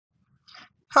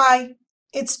Hi,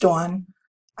 it's Dawn.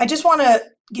 I just want to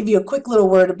give you a quick little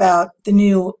word about the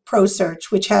new Pro Search,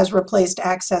 which has replaced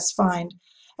Access Find.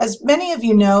 As many of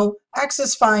you know,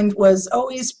 Access Find was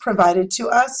always provided to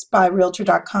us by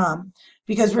Realtor.com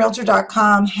because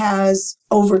Realtor.com has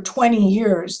over 20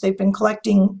 years. They've been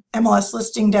collecting MLS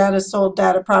listing data, sold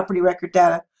data, property record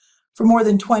data for more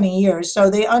than 20 years. So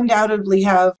they undoubtedly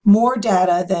have more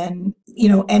data than,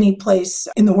 any place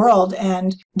in the world.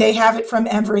 And they have it from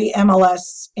every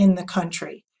MLS in the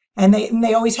country. And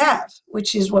they always have,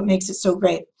 which is what makes it so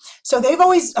great. So they've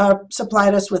always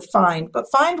supplied us with Find,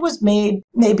 but Find was made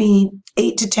maybe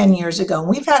 8 to 10 years ago. And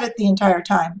we've had it the entire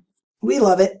time. We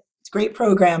love it. It's a great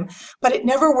program, but it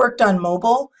never worked on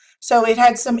mobile. So it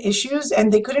had some issues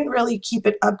and they couldn't really keep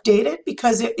it updated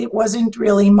because it wasn't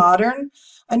really modern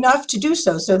enough to do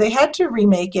so. So they had to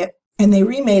remake it, and they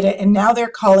remade it, and now they're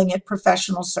calling it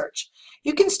Professional Search.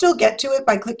 You can still get to it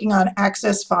by clicking on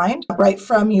Access Find right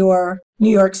from your New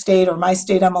York State or My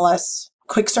State MLS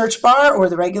quick search bar or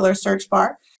the regular search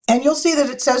bar. And you'll see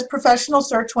that it says Professional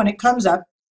Search when it comes up.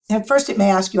 And first it may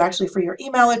ask you actually for your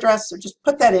email address, so just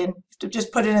put that in. You have to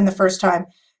just put it in the first time.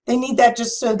 They need that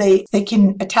just so they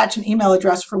can attach an email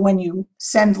address for when you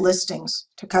send listings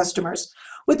to customers.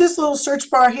 With this little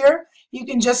search bar here, you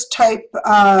can just type,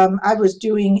 I was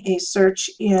doing a search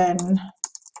in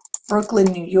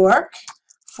Brooklyn, New York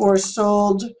for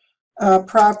sold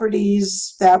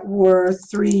properties that were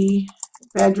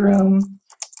 3-bedroom,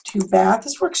 2-bath.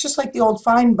 This works just like the old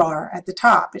Find bar at the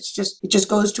top. It just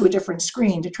goes to a different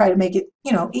screen to try to make it,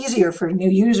 easier for new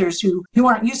users who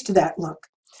aren't used to that look.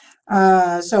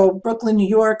 So Brooklyn, New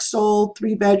York, sold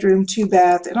 3-bedroom,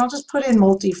 2-bath, and I'll just put in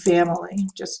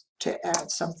multifamily just to add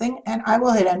something, and I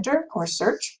will hit enter or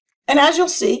search. And as you'll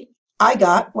see, I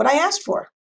got what I asked for.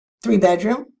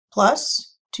 3-bedroom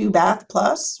plus, 2-bath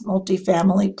plus,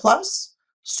 multifamily plus,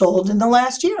 sold in the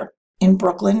last year in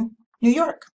Brooklyn, New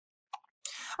York.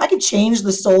 I could change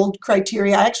the sold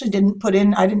criteria. I actually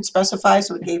I didn't specify,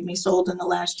 so it gave me sold in the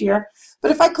last year. But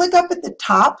if I click up at the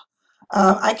top,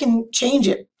 I can change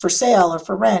it for sale or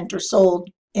for rent or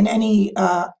sold in any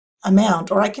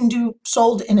amount, or I can do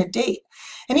sold in a date.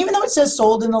 And even though it says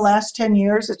sold in the last 10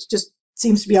 years, it just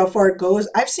seems to be how far it goes.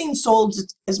 I've seen sold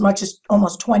as much as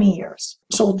almost 20 years,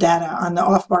 sold data on the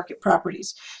off-market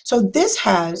properties. So this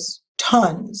has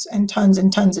tons and tons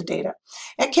and tons of data.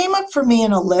 It came up for me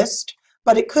in a list,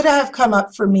 but it could have come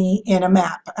up for me in a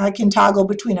map. I can toggle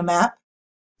between a map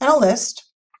and a list.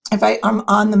 If I'm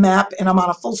on the map and I'm on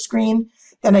a full screen,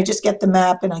 then I just get the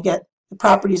map and I get the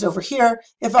properties over here.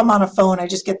 If I'm on a phone, I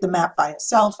just get the map by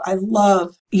itself. I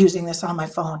love using this on my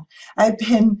phone. I've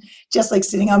been just like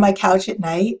sitting on my couch at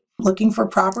night looking for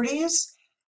properties,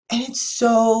 and it's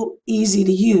so easy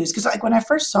to use. Because like when I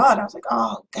first saw it, I was like,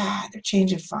 oh God, they're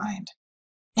changing Find.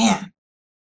 Man,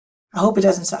 I hope it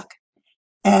doesn't suck.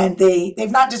 And they've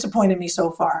not disappointed me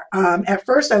so far. At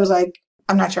first I was like,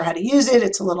 I'm not sure how to use it.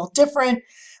 It's a little different.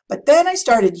 But then I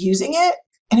started using it,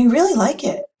 and I really like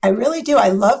it. I really do. I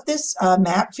love this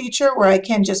map feature where I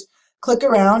can just click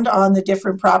around on the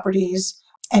different properties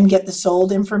and get the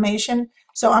sold information.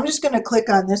 So I'm just going to click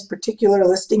on this particular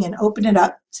listing and open it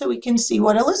up so we can see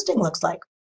what a listing looks like.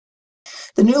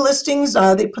 The new listings,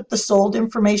 they put the sold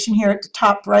information here at the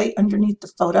top right underneath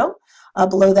the photo.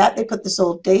 Below that, they put the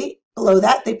sold date. Below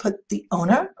that, they put the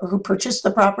owner or who purchased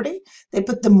the property. They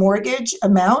put the mortgage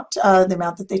amount, the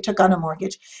amount that they took on a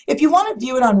mortgage. If you want to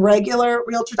view it on regular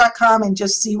Realtor.com and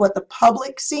just see what the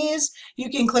public sees, you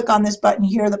can click on this button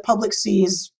here. The public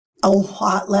sees a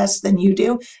lot less than you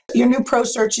do. Your new Pro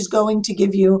Search is going to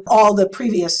give you all the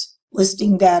previous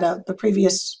listing data, the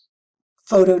previous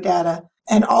photo data,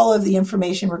 and all of the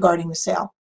information regarding the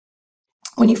sale.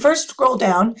 When you first scroll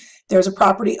down, there's a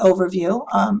property overview.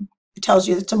 It tells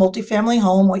you it's a multifamily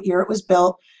home, what year it was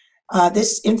built.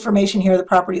 This information here, the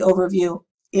property overview,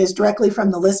 is directly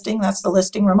from the listing. That's the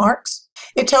listing remarks.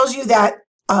 It tells you that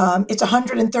it's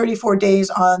 134 days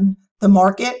on the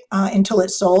market until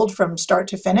it's sold from start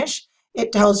to finish.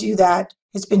 It tells you that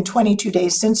it's been 22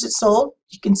 days since it's sold.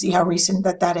 You can see how recent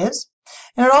that is.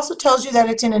 And it also tells you that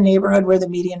it's in a neighborhood where the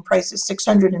median price is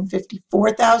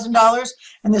 $654,000,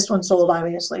 and this one sold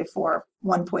obviously for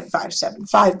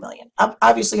 $1.575 million.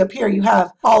 Obviously up here you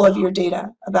have all of your data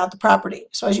about the property.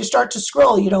 So as you start to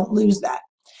scroll, you don't lose that.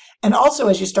 And also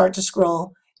as you start to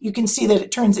scroll, you can see that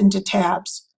it turns into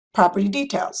tabs: property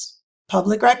details,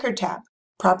 public record tab,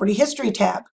 property history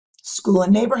tab, school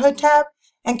and neighborhood tab,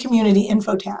 and community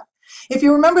info tab. If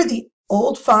you remember, the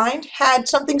old Find had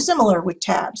something similar with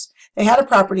tabs. They had a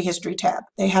property history tab,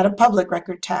 they had a public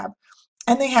record tab,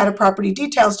 and they had a property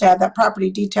details tab. That property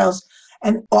details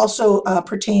and also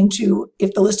pertain to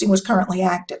if the listing was currently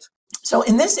active. So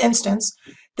in this instance,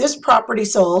 this property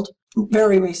sold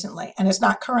very recently and is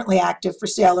not currently active for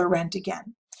sale or rent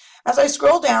again. As I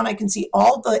scroll down, I can see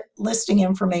all the listing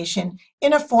information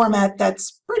in a format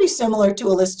that's pretty similar to a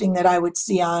listing that I would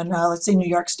see on, let's say, New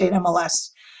York State MLS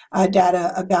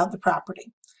data about the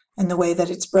property and the way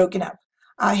that it's broken up.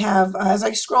 I have, as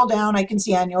I scroll down, I can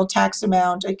see annual tax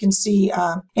amount. I can see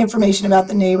information about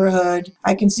the neighborhood.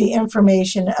 I can see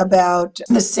information about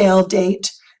the sale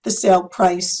date, the sale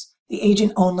price, the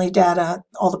agent-only data,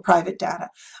 all the private data.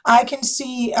 I can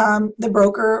see the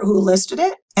broker who listed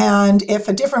it, and if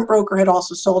a different broker had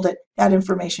also sold it, that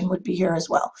information would be here as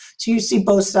well. So you see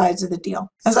both sides of the deal.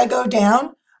 As I go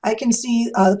down, I can see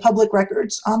the public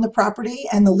records on the property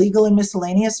and the legal and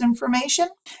miscellaneous information,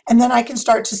 and then I can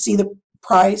start to see the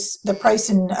price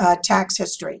and tax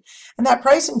history. And that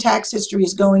price and tax history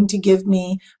is going to give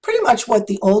me pretty much what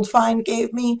the old find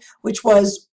gave me, which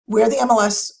was where the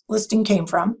MLS listing came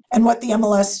from and what the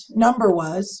MLS number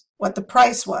was, what the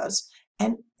price was,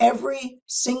 and every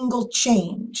single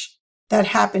change that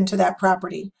happened to that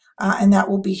property. And that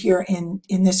will be here in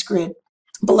this grid.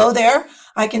 Below there,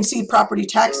 I can see property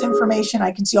tax information.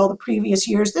 I can see all the previous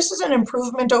years. This is an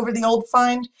improvement over the old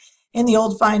find. In the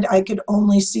old find, I could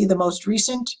only see the most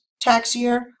recent tax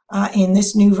year. In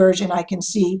this new version, I can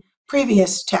see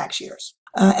previous tax years.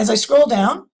 As I scroll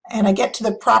down and I get to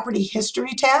the property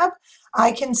history tab,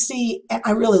 I can see, and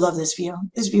I really love this view.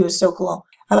 This view is so cool.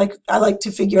 I like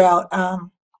to figure out,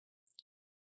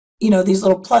 these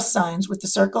little plus signs with the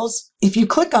circles. If you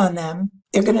click on them,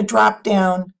 they're going to drop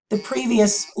down the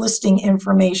previous listing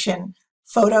information,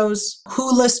 photos,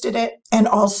 who listed it, and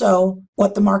also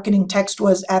what the marketing text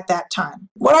was at that time.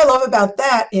 What I love about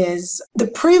that is the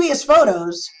previous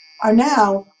photos are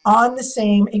now on the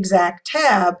same exact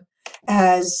tab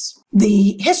as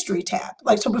the history tab.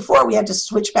 So before we had to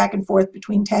switch back and forth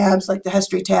between tabs, like the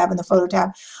history tab and the photo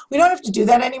tab. We don't have to do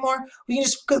that anymore. We can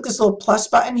just click this little plus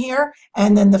button here,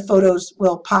 and then the photos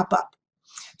will pop up.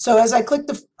 So as I click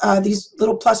these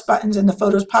little plus buttons and the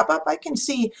photos pop up, I can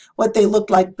see what they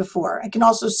looked like before. I can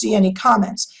also see any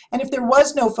comments. And if there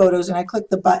was no photos and I click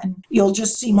the button, you'll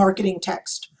just see marketing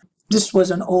text. This was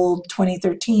an old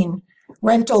 2013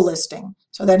 rental listing,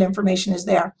 so that information is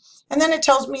there. And then it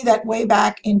tells me that way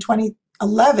back in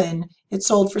 2011, it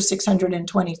sold for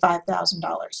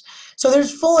 $625,000. So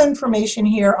there's full information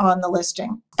here on the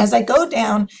listing. As I go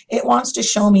down, it wants to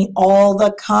show me all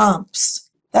the comps.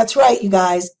 That's right, you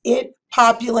guys. It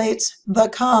populates the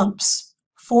comps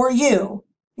for you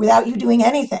without you doing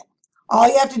anything. All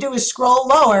you have to do is scroll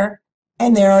lower,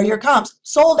 and there are your comps,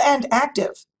 sold and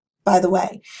active, by the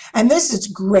way. And this is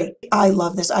great. I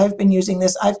love this. I've been using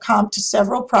this. I've comped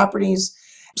several properties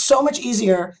so much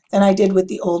easier than I did with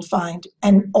the old find,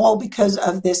 and all because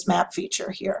of this map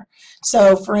feature here.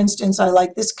 So, for instance, I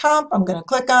like this comp. I'm going to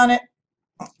click on it.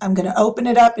 I'm going to open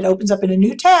it up. It opens up in a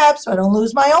new tab, so I don't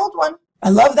lose my old one. I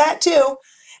love that too.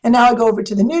 And now I go over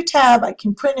to the new tab. I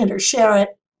can print it or share it.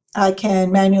 I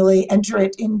can manually enter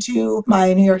it into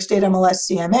my New York State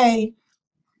MLS CMA.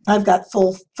 I've got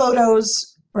full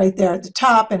photos right there at the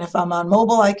top. And if I'm on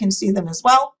mobile, I can see them as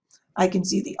well. I can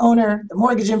see the owner, the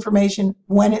mortgage information,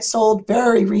 when it sold,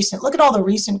 very recent. Look at all the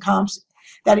recent comps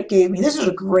that it gave me. This is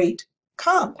a great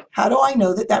comp. How do I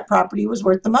know that that property was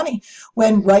worth the money?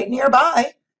 When right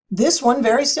nearby, this one,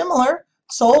 very similar,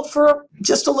 sold for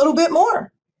just a little bit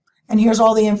more. And here's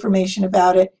all the information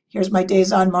about it. Here's my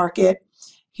days on market.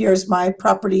 Here's my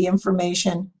property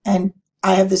information. And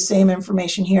I have the same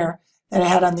information here that I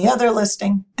had on the other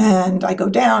listing. And I go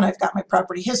down, I've got my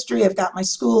property history, I've got my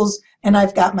schools, and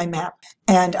I've got my map.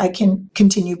 And I can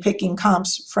continue picking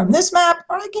comps from this map,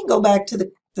 or I can go back to the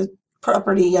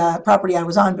property I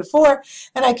was on before,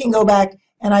 and I can go back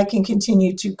and I can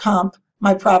continue to comp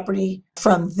my property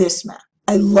from this map.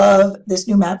 I love this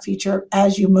new map feature.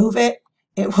 As you move it,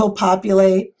 it will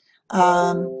populate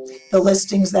the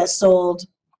listings that sold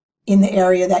in the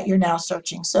area that you're now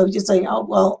searching. So you say, oh,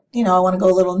 well, I want to go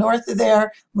a little north of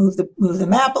there, move the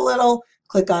map a little,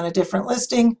 click on a different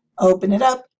listing, open it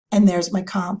up, and there's my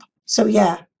comp. So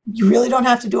yeah, you really don't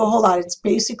have to do a whole lot. It's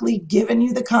basically giving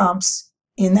you the comps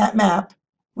in that map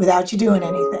without you doing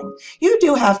anything. You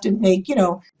do have to make,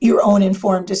 your own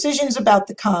informed decisions about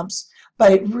the comps,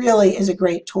 but it really is a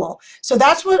great tool. So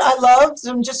that's what I love.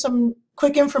 Just some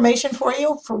quick information for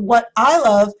you for what I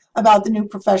love about the new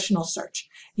professional search.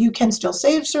 You can still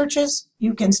save searches,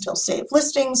 you can still save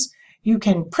listings, you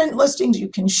can print listings, you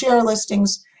can share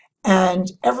listings,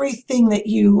 and everything that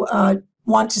you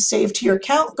want to save to your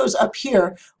account goes up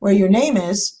here where your name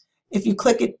is. If you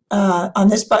click it on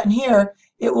this button here,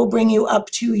 it will bring you up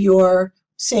to your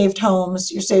saved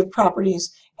homes, your saved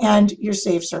properties, and your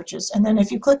saved searches. And then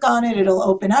if you click on it, it'll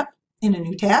open up in a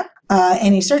new tab.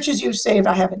 Any searches you've saved,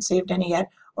 I haven't saved any yet,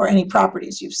 or any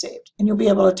properties you've saved. And you'll be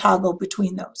able to toggle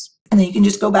between those. And then you can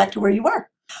just go back to where you were.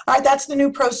 All right, that's the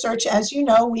new Pro Search. As you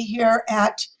know, we here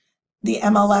at the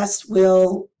MLS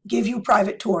will give you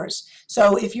private tours.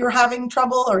 So if you're having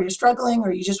trouble or you're struggling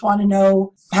or you just want to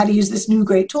know how to use this new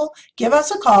great tool, give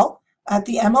us a call at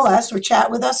the MLS or chat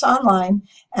with us online,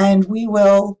 and we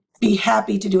will be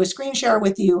happy to do a screen share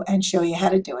with you and show you how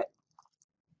to do it.